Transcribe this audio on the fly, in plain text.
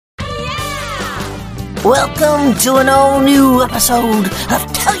Welcome to an all-new episode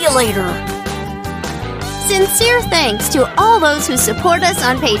of Tell You Later. Sincere thanks to all those who support us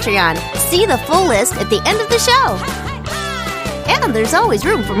on Patreon. See the full list at the end of the show. And there's always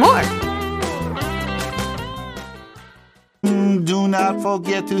room for more. Do not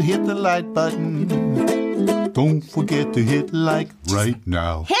forget to hit the like button. Don't forget to hit like right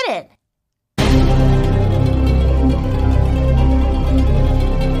now. Hit it!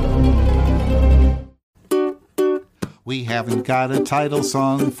 We haven't got a title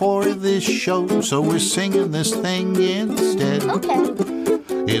song for this show, so we're singing this thing instead. Okay.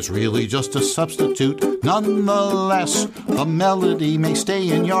 It's really just a substitute. Nonetheless, the melody may stay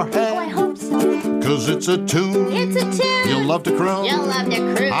in your head. Oh, I hope so. 'Cause it's a tune. It's a tune. You'll love to croon. You'll love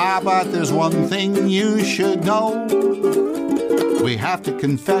to croon. But there's one thing you should know. We have to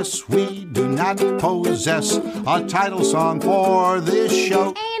confess we do not possess a title song for this show.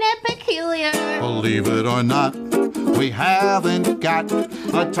 Ain't it peculiar? Believe it or not, we haven't got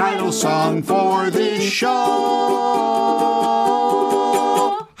a title song for this show.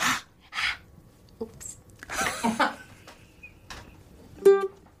 Oops.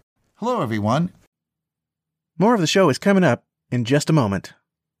 Hello, everyone. More of the show is coming up in just a moment.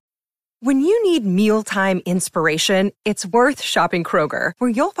 When you need mealtime inspiration, it's worth shopping Kroger, where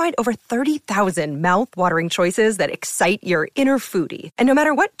you'll find over 30,000 mouth-watering choices that excite your inner foodie. And no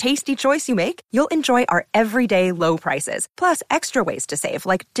matter what tasty choice you make, you'll enjoy our everyday low prices, plus extra ways to save,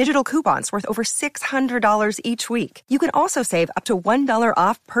 like digital coupons worth over $600 each week. You can also save up to $1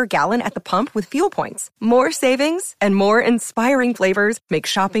 off per gallon at the pump with fuel points. More savings and more inspiring flavors make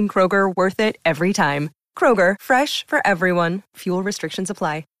shopping Kroger worth it every time. Kroger, fresh for everyone. Fuel restrictions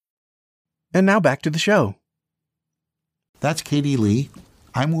apply. And now back to the show. That's Katie Lee.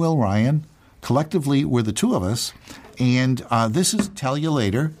 I'm Will Ryan. Collectively, we're the two of us. And this is Tell You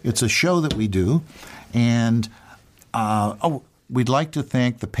Later. It's a show that we do. And we'd like to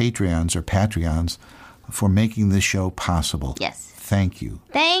thank the Patreons for making this show possible. Yes. Thank you.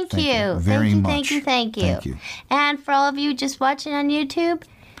 Thank you very much. Thank you. And for all of you just watching on YouTube,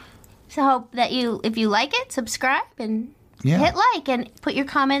 so hope that if you like it, subscribe and hit like and put your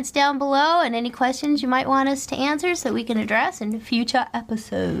comments down below and any questions you might want us to answer so we can address in future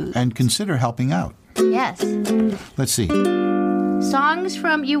episodes. And consider helping out. Yes. Let's see. Songs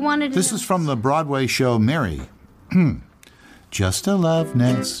from you wanted to This is from the Broadway show Mary. Just a love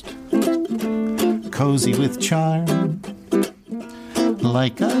nest, cozy with charm,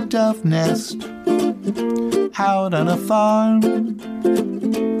 like a dove nest out on a farm.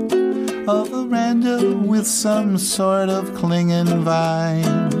 A veranda with some sort of clinging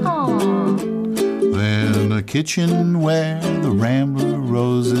vine. Aww. Then a kitchen where the rambler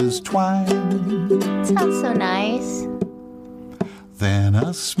roses twine. Sounds so nice. Then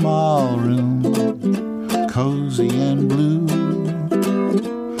a small room, cozy and blue.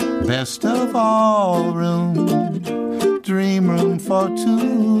 Best of all room, dream room for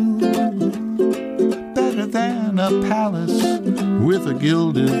two. Better than a palace with a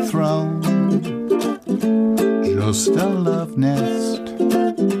gilded throne. Just a love nest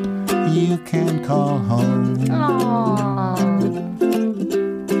you can call home. Aww.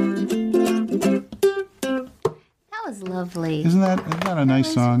 That was lovely. Isn't that a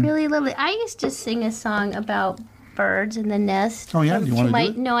nice song? Really lovely. I used to sing a song about birds in the nest. Oh, yeah? Do you want to do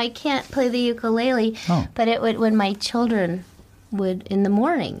it? No, I can't play the ukulele. Oh. But it would when my children would in the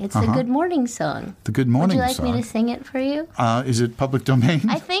morning. It's the Good Morning song. The Good Morning Would you like song. me to sing it for you? Is it public domain?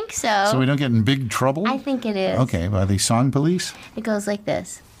 I think so. So we don't get in big trouble? I think it is. Okay, well, are they song police? It goes like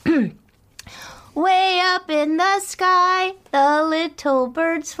this. Way up in the sky, the little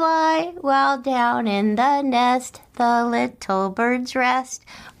birds fly, while down in the nest, the little birds rest.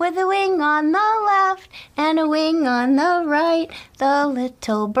 With a wing on the left and a wing on the right, the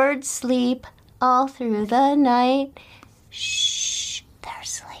little birds sleep all through the night. Shh, they're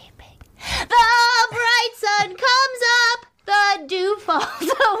sleeping. The bright sun comes up, the dew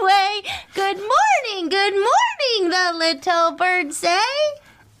falls away. Good morning, the little birds say.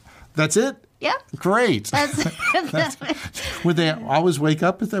 That's it? Yeah. Great. That's Would they always wake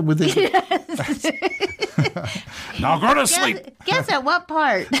up with that? Would they? Now go to sleep. Guess at what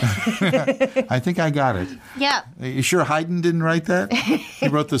part? I think I got it. Yeah. Are you sure Haydn didn't write that? He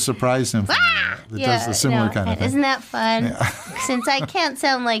wrote the Surprise Symphony that does the similar kind of thing. Isn't that fun? Yeah. Since I can't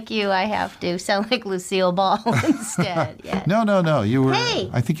sound like you, I have to sound like Lucille Ball instead. Yeah. No. You were. Hey.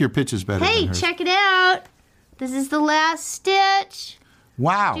 I think your pitch is better. Hey, than hers. check it out. This is the last stitch.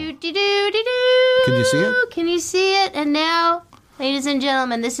 Wow. Do. Can you see it? Can you see it? And now, ladies and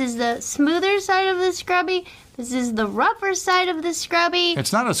gentlemen, this is the smoother side of the scrubby. This is the rougher side of the scrubby.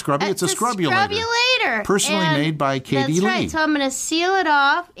 It's not a scrubby. It's a scrubulator. later. Personally And made by Katie that's Lee. right. So I'm going to seal it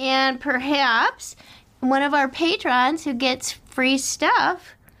off, and perhaps one of our patrons who gets free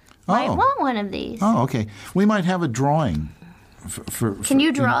stuff might want one of these. Oh, okay. We might have a drawing. Can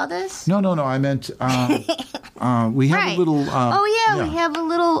you draw this? No. I meant we have Right. a little. We have a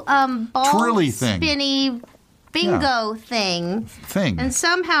little ball twirly thing. spinny bingo thing. And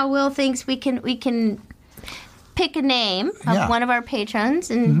somehow Will thinks we can pick a name of one of our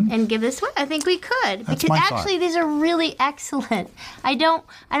patrons and give this away. I think we could. That's because my actually thought. these are really excellent. I don't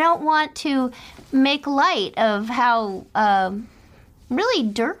want to make light of how really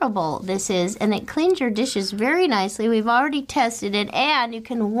durable this is, and it cleans your dishes very nicely. We've already tested it, and you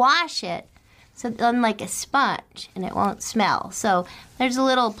can wash it. So unlike a sponge, and it won't smell. So there's a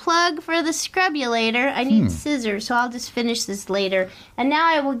little plug for the scrubulator. I need scissors, so I'll just finish this later. And now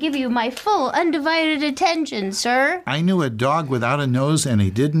I will give you my full, undivided attention, sir. I knew a dog without a nose, and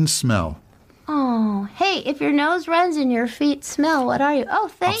he didn't smell. Oh, hey, if your nose runs and your feet smell, what are you? Oh,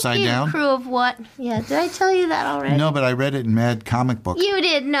 thank Upside you, down? crew of what? Yeah, did I tell you that already? No, but I read it in Mad Comic Book. You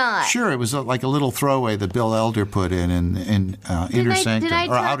did not. Sure, it was like a little throwaway that Bill Elder put in Inner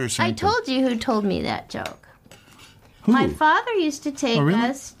Sanctum, or Outer Sanctum. I told you who told me that joke. Who? My father used to take really?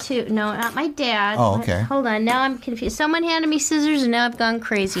 us to... No, not my dad. Oh, okay. Hold on, now I'm confused. Someone handed me scissors and now I've gone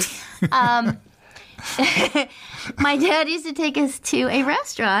crazy. My dad used to take us to a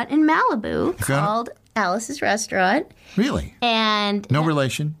restaurant in Malibu called Alice's Restaurant. Really? And... No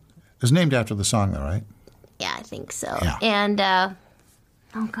relation? It was named after the song, though, right? Yeah, I think so. Yeah. And,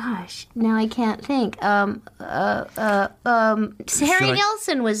 oh gosh, now I can't think. Harry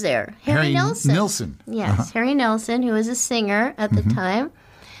Nilsson was there. Harry Nilsson. Nilsson. Yes, Harry Nilsson, who was a singer at the time,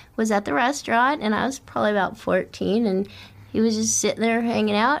 was at the restaurant, and I was probably about 14, and he was just sitting there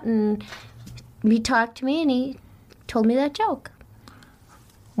hanging out, and he talked to me, and he told me that joke.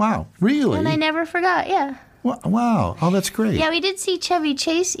 Wow, really? And I never forgot, yeah. Wow, oh, that's great. Yeah, we did see Chevy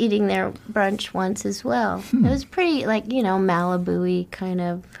Chase eating their brunch once as well. It was pretty, Malibu-y kind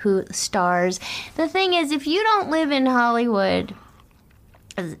of stars. The thing is, if you don't live in Hollywood,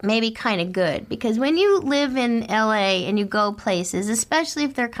 it's maybe kind of good. Because when you live in L.A. and you go places, especially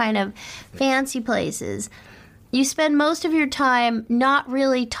if they're kind of fancy places, you spend most of your time not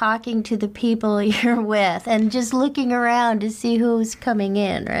really talking to the people you're with and just looking around to see who's coming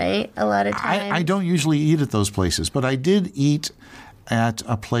in, right? A lot of times. I don't usually eat at those places, but I did eat at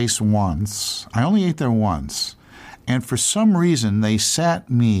a place once. I only ate there once. And for some reason, they sat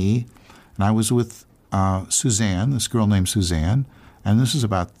me, and I was with Suzanne, this girl named Suzanne, and this is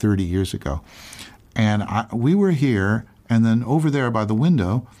about 30 years ago. And we were here, and then over there by the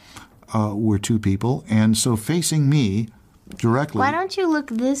window, were two people, and so facing me directly. Why don't you look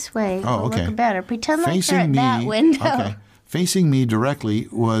this way? Oh, okay. Look better. Pretend like facing you're at that window. Okay. Facing me directly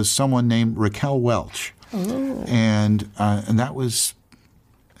was someone named Raquel Welch. Ooh. And that was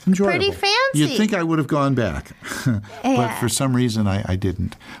enjoyable. Pretty fancy. You'd think I would have gone back, but for some reason I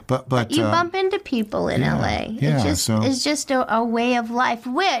didn't. But you bump into people in L.A. Yeah, it's just a way of life,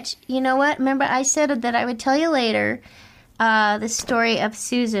 which, you know what? Remember I said that I would tell you later the story of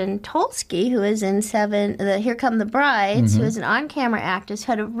Susan Tolsky, who is in Here Come the Brides, who is an on-camera actress,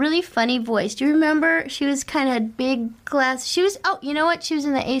 who had a really funny voice. Do you remember? She was kind of big glass. She was, you know what? She was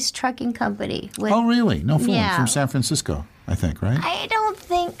in the Ace Trucking Company. Oh, really? No, Yeah. from San Francisco, I think, right? I don't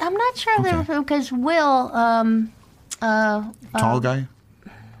think, I'm not sure if they were from, because Will, Tall guy?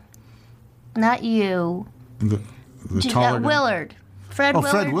 not you. The taller guy? Willard. Fred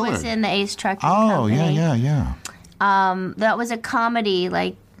Willard was in the Ace Trucking Company. Company. Yeah. That was a comedy,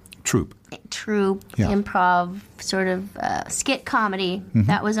 Troupe, improv, sort of skit comedy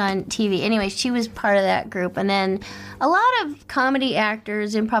that was on TV. Anyway, she was part of that group. And then a lot of comedy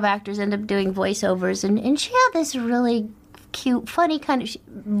actors, improv actors, end up doing voiceovers. And she had this really cute, funny kind of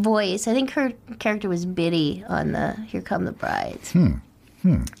voice. I think her character was Biddy on the Here Come the Brides.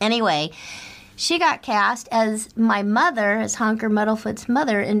 Anyway, she got cast as my mother, as Honker Muddlefoot's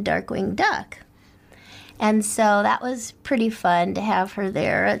mother in Darkwing Duck. And so that was pretty fun to have her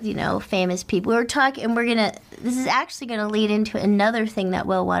there, famous people. We were talking, and this is actually going to lead into another thing that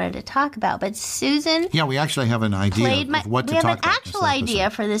Will wanted to talk about. But Susan... Yeah, we actually have an idea of what to talk about. We have an actual idea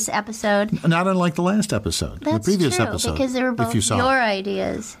for this episode. Not unlike the last episode, the previous episode. Because they were both your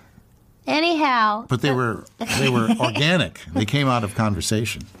ideas. Anyhow... But they were organic. They came out of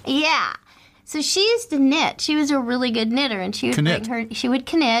conversation. Yeah. So she used to knit. She was a really good knitter, and she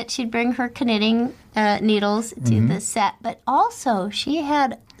would knit. She'd bring her knitting needles to the set, but also she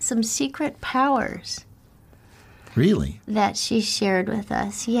had some secret powers. Really? That she shared with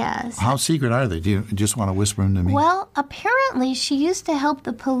us. Yes. How secret are they? Do you just want to whisper them to me? Well, apparently she used to help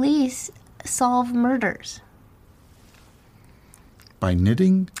the police solve murders? By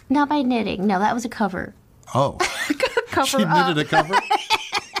knitting? Not by knitting. No, that was a cover. Oh. Cover She up. knitted a cover?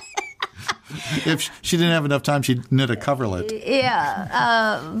 If she didn't have enough time, she'd knit a coverlet.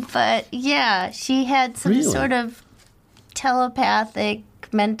 Yeah. But yeah, she had some Really? sort of telepathic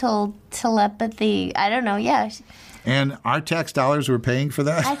mental telepathy. I don't know. Yeah. And our tax dollars were paying for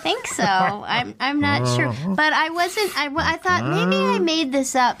that? I think so. I'm not sure. But I wasn't, I thought maybe I made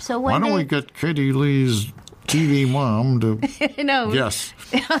this up. So Why one don't day, we get Katie Lee's TV mom to guess?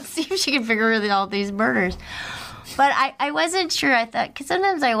 See if she can figure out all these murders. But I wasn't sure. I thought, because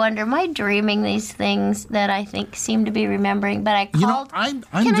sometimes I wonder, am I dreaming these things that I think seem to be remembering? But I called. You know,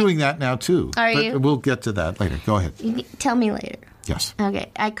 I'm doing that now too. Are but you? We'll get to that later. Go ahead. Tell me later. Yes.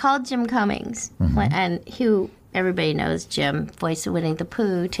 Okay. I called Jim Cummings, and who everybody knows Jim, voice of Winnie the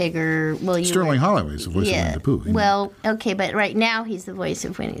Pooh, Tigger. Well, you Sterling were, Holloway is the voice of Winnie the Pooh. isn't he? Well, okay, but right now he's the voice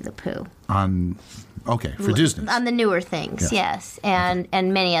of Winnie the Pooh. For Disney. On the newer things, yes. And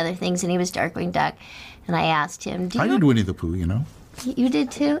many other things. And he was Darkwing Duck. And I asked him, I did Winnie the Pooh, you know. You did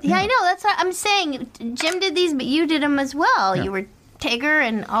too? Yeah, I know. That's what I'm saying. Jim did these, but you did them as well. Yeah. You were Tigger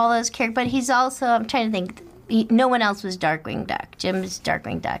and all those characters. But he's also, I'm trying to think, no one else was Darkwing Duck. Jim's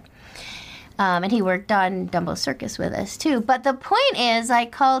Darkwing Duck. And he worked on Dumbo Circus with us, too. But the point is, I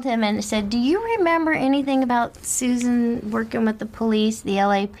called him and said, do you remember anything about Susan working with the police, the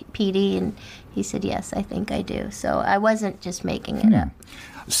LAPD? And he said, yes, I think I do. So I wasn't just making it up.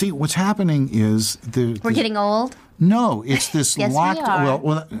 See, what's happening is... We're getting old? No, it's this Yes, we locked. are.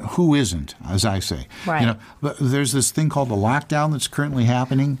 Well, who isn't, as I say? Right. You know, but there's this thing called the lockdown that's currently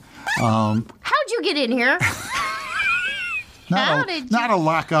happening. How'd you get in here? How did you? Not a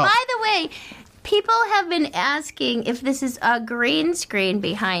lockup. By the way, people have been asking if this is a green screen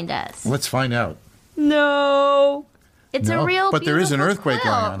behind us. Let's find out. No. It's No, a real but there is an beautiful earthquake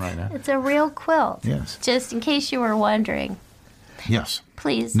quilt. going on right now. It's a real quilt. Yes. Just in case you were wondering. Yes.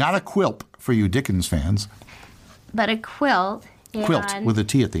 Please. Not a quilt for you Dickens fans. But a quilt. Quilt and with a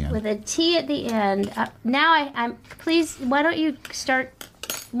T at the end. With a T at the end. Now I'm. Please, why don't you start?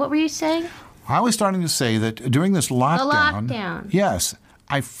 What were you saying? I was starting to say that during this lockdown, lockdown. yes,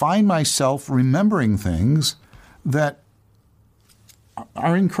 I find myself remembering things that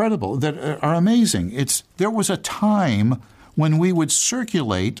are incredible, that are amazing. There was a time when we would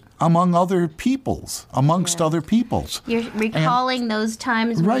circulate amongst other peoples. You're recalling those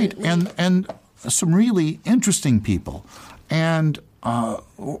times. when Right, we- and some really interesting people, and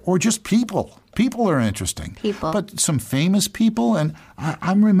or just people. People are interesting. People. But some famous people, and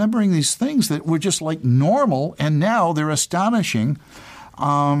I'm remembering these things that were just like normal, and now they're astonishing.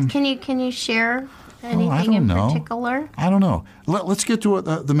 Can you share anything I don't in know. particular? I don't know. Let's get to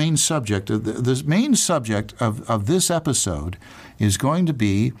the main subject. The main subject of this episode is going to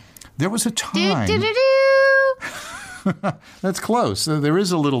be, there was a time... That's close. There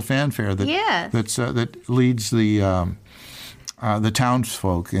is a little fanfare that Yes. that leads the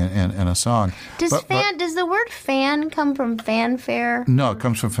townsfolk in a song. Does the word fan come from fanfare? No, it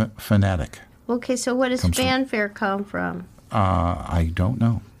comes from fanatic. Okay, so what does Comes from- fanfare come from? I don't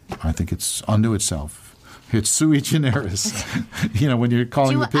know. I think it's unto itself. It's sui generis. When you're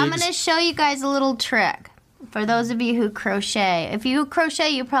calling the pigs. I'm going to show you guys a little trick. For those of you who crochet. If you crochet,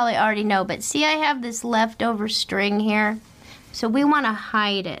 you probably already know. But see, I have this leftover string here. So we want to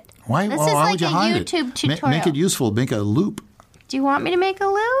hide it. Why This would is like you a hide YouTube it? tutorial. Make it useful. Make a loop. Do you want me to make a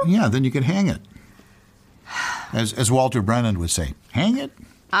loop? Yeah, then you can hang it. As Walter Brennan would say, hang it.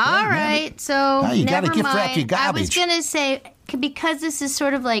 All right, so Now you gotta never gift mind. wrap your I was garbage. going to say, because this is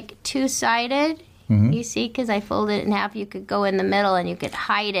sort of like two-sided, Mm-hmm. you see, because I folded it in half, you could go in the middle and you could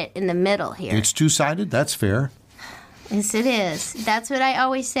hide it in the middle here. It's two-sided. That's fair. Yes, it is. That's what I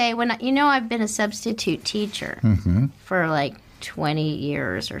always say. I've been a substitute teacher for like 20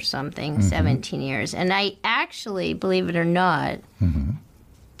 years or something, 17 years. And I actually, believe it or not,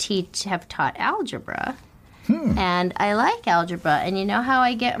 have taught algebra. And I like algebra. And you know how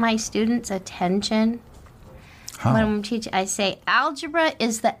I get my students' attention? How? When I'm teaching, I say, algebra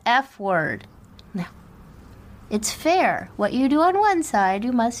is the F word. No. It's fair. What you do on one side,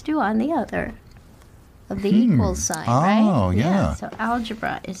 you must do on the other. Of the equal sign, right? Oh, yeah. So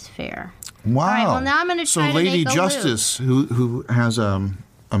algebra is fair. Wow. All right, well, now I'm going to try to Lady make a Justice, who has a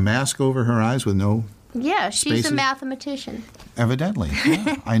mask over her eyes with no... Yeah, she's Spaces? a mathematician. Evidently.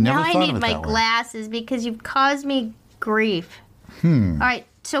 Yeah, I never Now I thought need of it my that way. glasses because you've caused me grief. All right,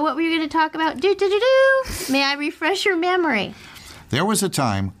 so what were you going to talk about? May I refresh your memory? There was a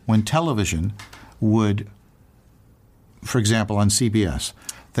time when television would, for example, on CBS,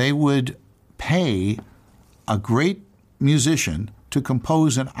 they would pay a great musician to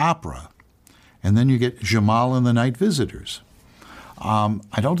compose an opera And then you get Jamal and the Night Visitors. I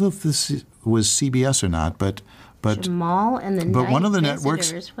don't know if this was CBS or not, but Jamal and the Night one of the Visitors.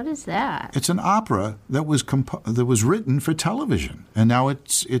 networks. What is that? It's an opera that was written for television, and now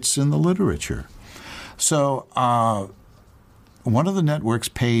it's in the literature. So one of the networks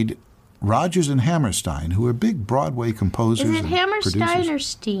paid Rodgers and Hammerstein, who are big Broadway composers. Is it and Hammerstein producers. or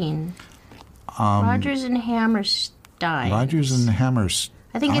Steen? Rodgers and Hammerstein. Rodgers and Hammerstein.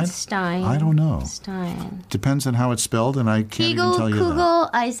 I think it's Stein. I don't know. Stein. Depends on how it's spelled, and I can't even tell you that. Kugel,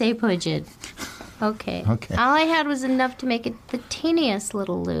 I say Pudged. Okay. Okay. All I had was enough to make it the teeniest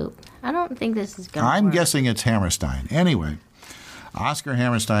little loop. I don't think this is going to work. I'm guessing it's Hammerstein. Anyway, Oscar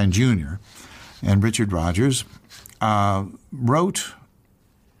Hammerstein Jr. and Richard Rodgers wrote...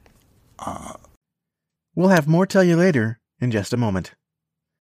 We'll have more Tell You Later in just a moment.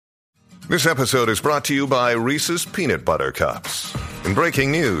 This episode is brought to you by Reese's Peanut Butter Cups. In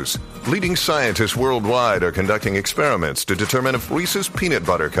breaking news, leading scientists worldwide are conducting experiments to determine if Reese's Peanut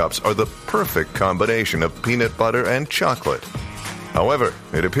Butter Cups are the perfect combination of peanut butter and chocolate. However,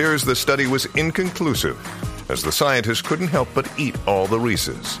 it appears the study was inconclusive, as the scientists couldn't help but eat all the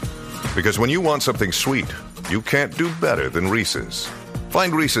Reese's. Because when you want something sweet, you can't do better than Reese's.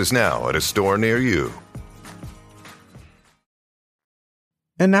 Find Reese's now at a store near you.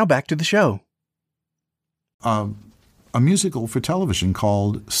 And now back to the show. A musical for television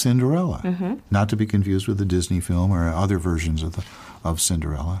called Cinderella, not to be confused with the Disney film or other versions of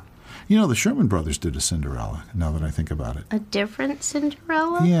Cinderella. You know, the Sherman Brothers did a Cinderella, now that I think about it. A different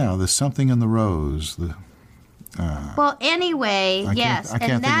Cinderella? Yeah, there's Something in the Rose. Well, anyway, yes. I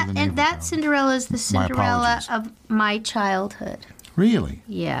can't think of the name of that it. Cinderella is the Cinderella apologies. of my childhood. Really?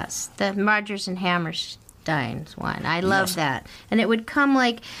 Yes, the Rodgers and Hammerstein's one. I love that. And it would come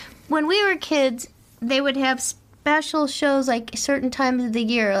like, when we were kids, they would have special shows like certain times of the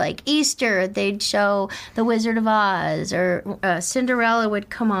year, like Easter, they'd show The Wizard of Oz, or Cinderella would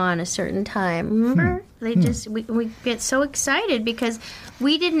come on a certain time. Remember? We get so excited because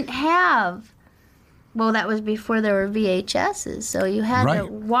we didn't have, well, that was before there were VHSs, so you had to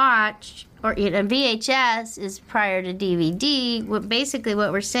watch, or VHS is prior to DVD. Basically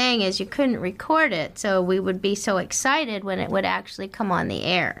what we're saying is you couldn't record it, so we would be so excited when it would actually come on the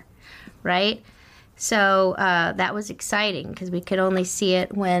air, right? So that was exciting because we could only see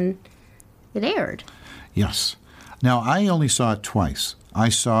it when it aired. Yes. Now, I only saw it twice. I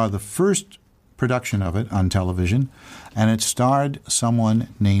saw the first production of it on television, and it starred someone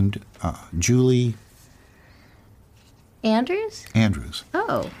named Julie Andrews? Andrews.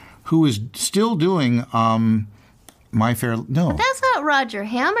 Oh. Who is still doing My Fair... No. But that's not Roger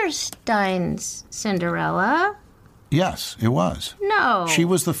Hammerstein's Cinderella. Yes, it was. No. She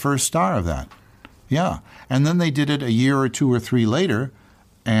was the first star of that. Yeah. And then they did it a year or two or three later,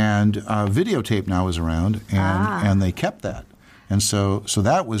 and videotape now is around, and they kept that. And so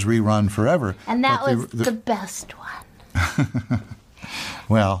that was rerun forever. And that was the best one.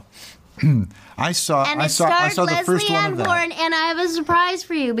 Well, I saw and the Leslie first one Ann of that. Warren, and I have a surprise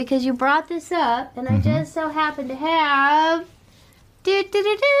for you because you brought this up, and I just so happen to have the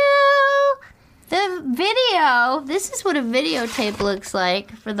video. This is what a videotape looks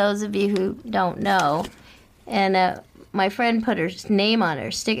like for those of you who don't know. And my friend put her name on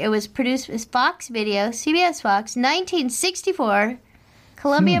her stick. It was produced as Fox Video, CBS Fox, 1964,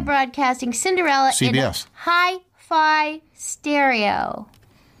 Columbia Broadcasting, Cinderella CBS. in hi-fi stereo.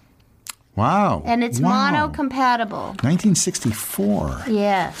 Wow. And it's mono compatible. 1964.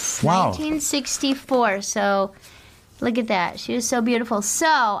 Yes. Wow. 1964. So look at that. She was so beautiful. So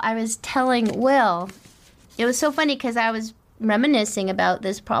I was telling Will, it was so funny because I was reminiscing about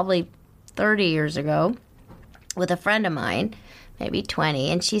this probably 30 years ago with a friend of mine, maybe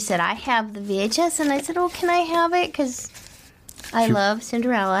 20. And she said, I have the VHS. And I said, oh, can I have it? Because I love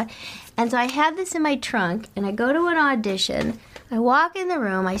Cinderella. And so I had this in my trunk, and I go to an audition. I walk in the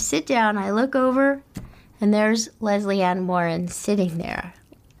room, I sit down, I look over, and there's Leslie Ann Warren sitting there.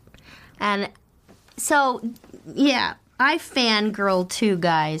 And so, yeah, I fangirled too,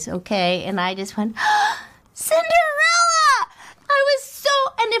 guys, okay? And I just went, Cinderella! I was so,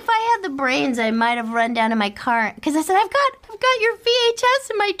 and if I had the brains, I might have run down to my car, because I said, I've got your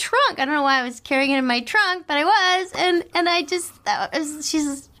VHS in my trunk. I don't know why I was carrying it in my trunk, but I was, and I just,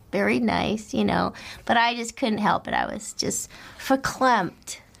 she's very nice, you know, but I just couldn't help it. I was just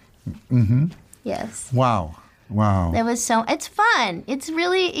verklempt. Mm-hmm. Yes. Wow. It was it's fun. It's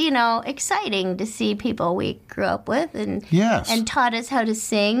really, you know, exciting to see people we grew up with and taught us how to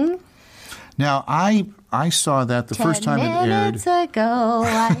sing. Now, I I saw that the first time it 10 aired. minutes ago,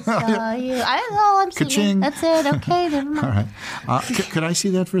 I saw you. That's all I'm singing. Ka-ching. That's it. Okay, never mind. All right. Could I see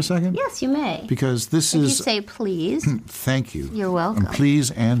that for a second? Yes, you may. Because this If is... you say please, Thank you. You're welcome.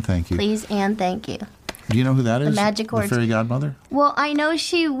 Please and thank you. please and thank you. Do you know who that is? magic words. The fairy godmother? Well, I know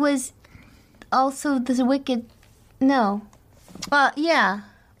she was also the wicked. No. Yeah.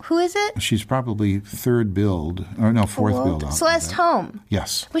 Who is it? She's probably third build, or no, fourth build. out Celeste of that. Holm.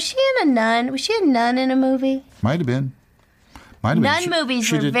 Yes. Was she in a nun? Was she a nun in a movie? Might have been. Nun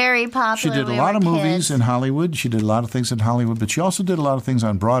movies were very popular. She did when a we lot were of movies kids. in Hollywood. She did a lot of things in Hollywood, but she also did a lot of things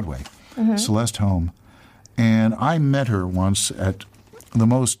on Broadway. Mm-hmm. Celeste Holm. And I met her once at the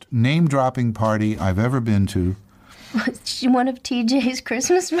most name-dropping party I've ever been to. Was one of TJ's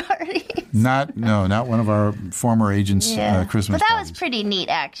Christmas parties? Not one of our former agents' Christmas But that parties. was pretty neat,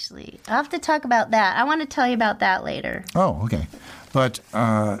 actually. I'll have to talk about that. I want to tell you about that later. Oh, okay. But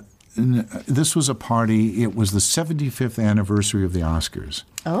this was a party. It was the 75th anniversary of the Oscars.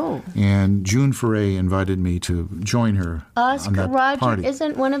 Oh. And June Foray invited me to join her on Oscar that Roger, party.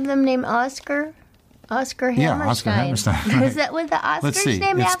 isn't one of them named Oscar? Oscar Hammerstein. Yeah, Oscar Hammerstein. Right. Was that with the Oscars Let's see.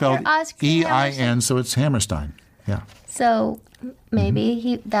 named It's after spelled Oscar E-I-N, so it's Hammerstein. Yeah. So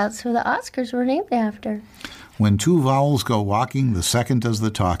maybe that's who the Oscars were named after. When two vowels go walking, the second does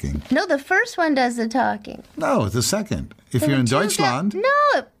the talking. No, the first one does the talking. No, the second. If There you're were in two Deutschland,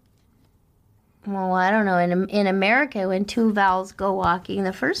 No. Well, I don't know. In America, when two vowels go walking,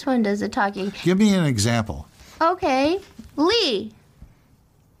 the first one does the talking. give me an example. Okay, Lee.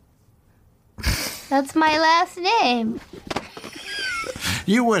 That's my last name.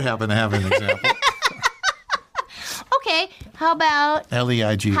 You would happen to have an example. Okay, how about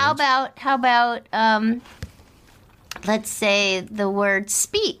L-E-I-G. how about let's say the word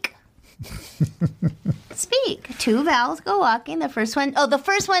speak. Speak. Two vowels go walking. The first one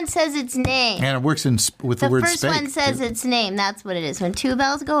says its name. And it works with the The word first spake. one says its name. That's what it is. When two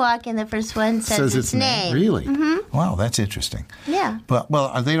vowels go walking, the first one says its name. Really? Mm-hmm. Wow, that's interesting. Yeah. But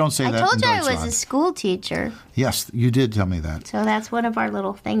they don't say I that told in you I Deutschland. was a school teacher, Yes, you did tell me that. so that's one of our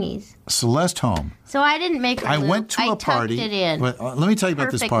little thingies. Celeste Holm. So I didn't make a I loop. went to a party. Tucked it in. Well, let me tell you about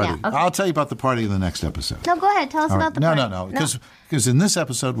this Perfect party. now. Okay. I'll tell you about the party in the next episode. No, go ahead. Tell us All about right. the party. No. Because in this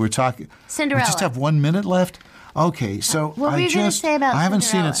episode we're talking. Cinderella. We just have 1 minute left. Okay, so What were you gonna say about I haven't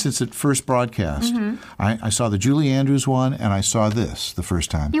Cinderella? seen it since it first broadcast. I saw the Julie Andrews one, and I saw this the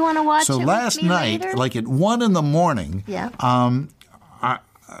first time. You wanna watch So it with last me night, later? like at 1 a.m. Yeah.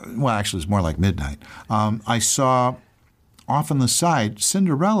 Well, actually, it's more like midnight. I saw off on the side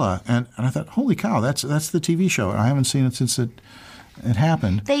Cinderella, and I thought, holy cow, that's the TV show. I haven't seen it since it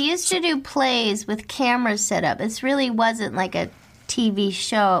happened. They used to do plays with cameras set up. It really wasn't like a TV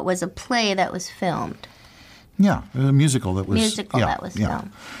show. It was a play that was filmed. Yeah, a musical that was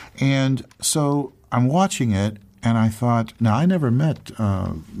filmed. And so I'm watching it, and I thought, now I never met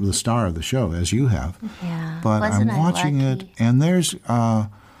the star of the show as you have, Yeah. but Wasn't I'm I watching it, lucky? and there's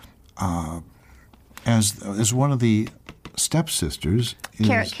as one of the stepsisters is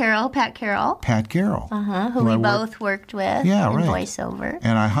Pat Carroll, Pat Carroll, who we I both worked with Yeah, in right. voiceover.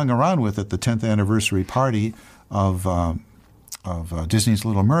 and I hung around with at the 10th anniversary party of Disney's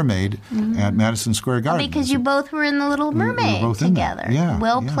Little Mermaid at Madison Square Garden. Because you both were in The Little Mermaid both in that. together. Yeah,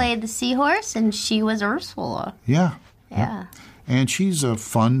 Will yeah. played the seahorse, and she was Ursula. Yeah. Yeah. And she's a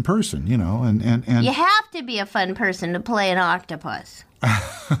fun person, and You have to be a fun person to play an octopus.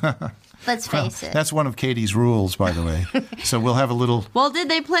 Let's face it. that's one of Katie's rules, by the way. So we'll have a little. Well, did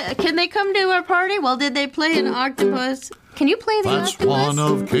they play? Can they come to our party? Well, did they play an octopus? Can you play the That's octopus? one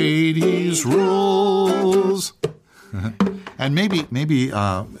of Katie's rules. And maybe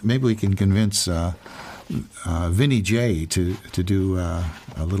we can convince Vinnie J to do a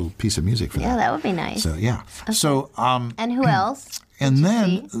little piece of music for Yeah, that. that would be nice. So yeah. So And who else? and did you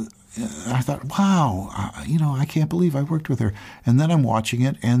then see? I thought, wow, I can't believe I worked with her. And then I'm watching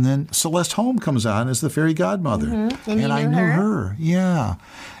it, and then Celeste Holm comes on as the fairy godmother, Mm-hmm. And you I knew knew her? her. Yeah,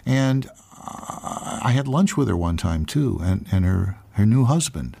 and I had lunch with her one time too, and her new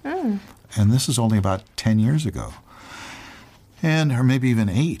husband. And this is only about 10 years ago. Or maybe even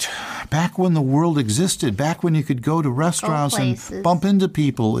 8. Back when the world existed, back when you could go to restaurants and places. bump into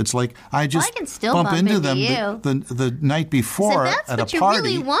people. It's like I just can still bump into into them you. the night So before that's at what a you party.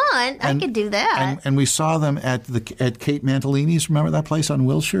 really want. I could do that. And we saw them at Kate Mantalini's. Remember that place on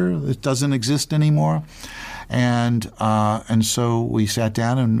Wilshire? It doesn't exist anymore. And so we sat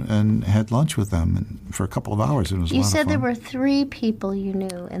down and had lunch with them for a couple of hours. It was a You lot of said fun. there were 3 people you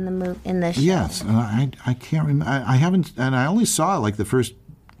knew in the show. Yes, and I can't remember. I haven't, and I only saw like the first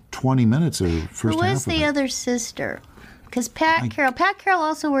 20 minutes or first Who half was of the it. other sister? Because Pat Carroll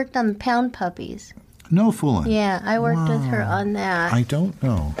also worked on Pound Puppies. No fooling. Yeah, I worked with her on that. I don't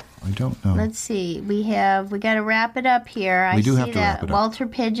know. Let's see. We got to wrap it up here. We do see have to that. wrap it up. Walter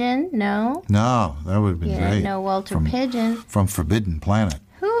Pigeon, no. No, that would have been great. No Walter Pigeon. From Forbidden Planet.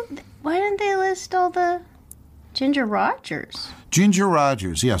 Why didn't they list all the Ginger Rogers? Ginger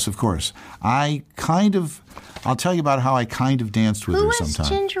Rogers, yes, of course. I'll tell you about how I kind of danced with her sometime. Who was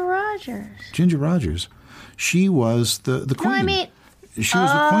Ginger Rogers? Ginger Rogers. She was the queen. No, I mean... She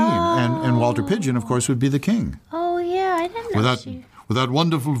was the queen, and Walter Pigeon, of course, would be the king. Oh, yeah, I didn't know With that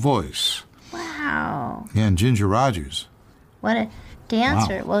wonderful voice. Wow. Yeah, and Ginger Rogers. What a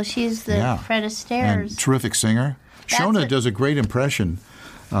dancer. Wow. Well, she's the Fred Astaire. And terrific singer. Shona does a great impression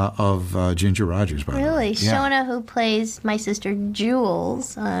of Ginger Rogers, by the way. Really? Yeah. Shona, who plays my sister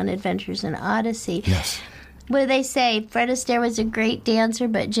Jules on Adventures in Odyssey. Yes. What do they say? Fred Astaire was a great dancer,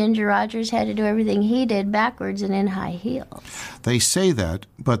 but Ginger Rogers had to do everything he did backwards and in high heels. They say that,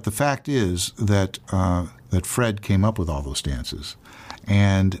 but the fact is that that Fred came up with all those dances,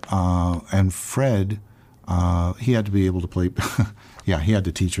 and Fred he had to be able to play. Yeah, he had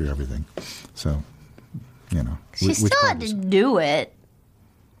to teach her everything. So, you know, she still had to do it.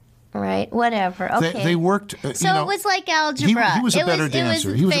 Right, whatever. Okay. They worked. So it was like algebra. He was a better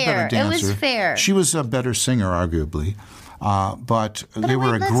dancer. He was a better dancer. It was fair. She was a better singer, arguably. But they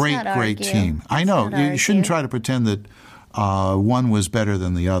were a great team. I know. You shouldn't try to pretend that one was better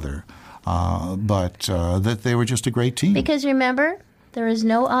than the other, but that they were just a great team. Because remember, there is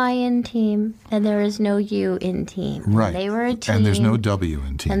no I in team, and there is no U in team. Right. They were a team. And there's no W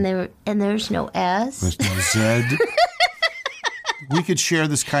in team. And there's no S. There's no Z. We could share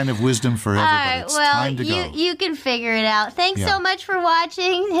this kind of wisdom forever, but it's time to go. You can figure it out. Thanks so much for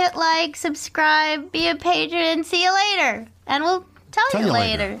watching. Hit like, subscribe, be a patron. See you later. And we'll tell you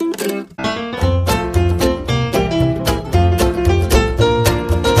later.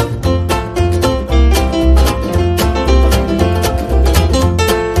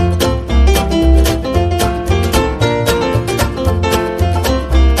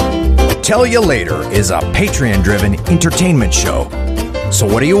 Tell You Later is a Patreon-driven entertainment show. So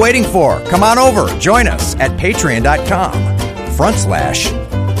what are you waiting for? Come on over. Join us at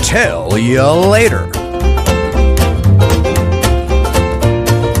patreon.com/Tell You Later.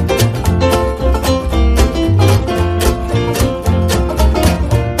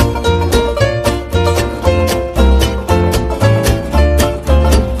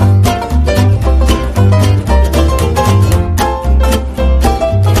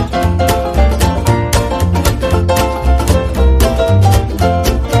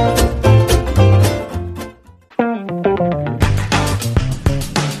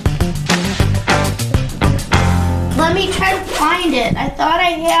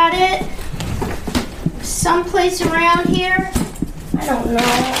 Someplace around here? I don't know.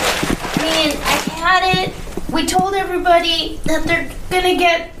 I mean, I had it. We told everybody that they're gonna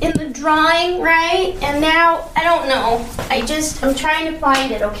get in the drawing, right? And now, I don't know. I'm trying to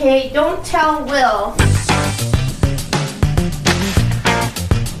find it, okay? Don't tell Will.